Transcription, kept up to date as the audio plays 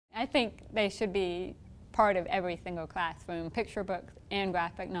I think they should be part of every single classroom, picture books and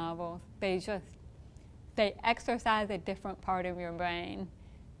graphic novels. They exercise a different part of your brain.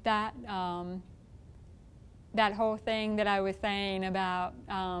 That whole thing that I was saying about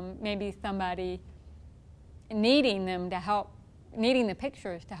maybe somebody needing them to help, needing the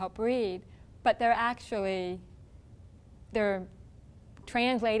pictures to help read, but they're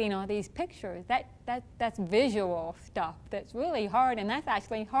translating all these pictures. That's visual stuff that's really hard, and that's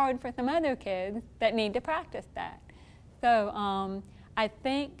actually hard for some other kids that need to practice that. So I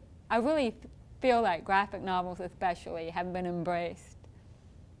really feel like graphic novels especially have been embraced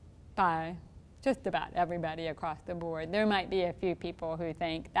by just about everybody across the board. There might be a few people who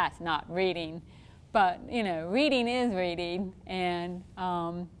think that's not reading, but you know, reading is reading, and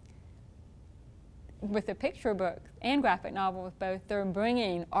with the picture books and graphic novels both, they're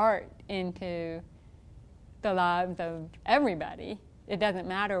bringing art into the lives of everybody. It doesn't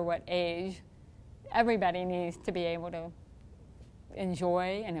matter what age. Everybody needs to be able to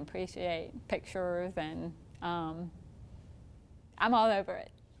enjoy and appreciate pictures, and I'm all over it.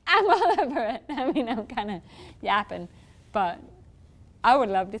 I'm all over it. I mean, I'm kind of yapping, but I would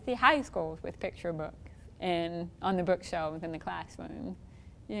love to see high schools with picture books and on the bookshelves in the classroom.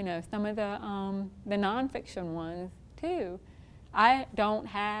 You know, some of the nonfiction ones too. I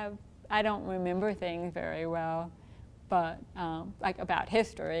don't remember things very well, but like about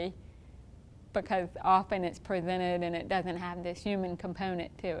history, because often it's presented and it doesn't have this human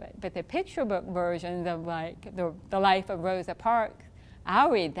component to it. But the picture book versions of like the life of Rosa Parks,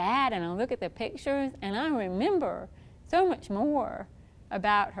 I'll read that and I'll look at the pictures and I remember so much more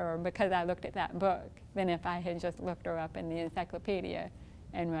about her because I looked at that book than if I had just looked her up in the encyclopedia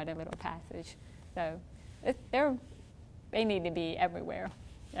and read a little passage. So they need to be everywhere,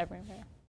 everywhere.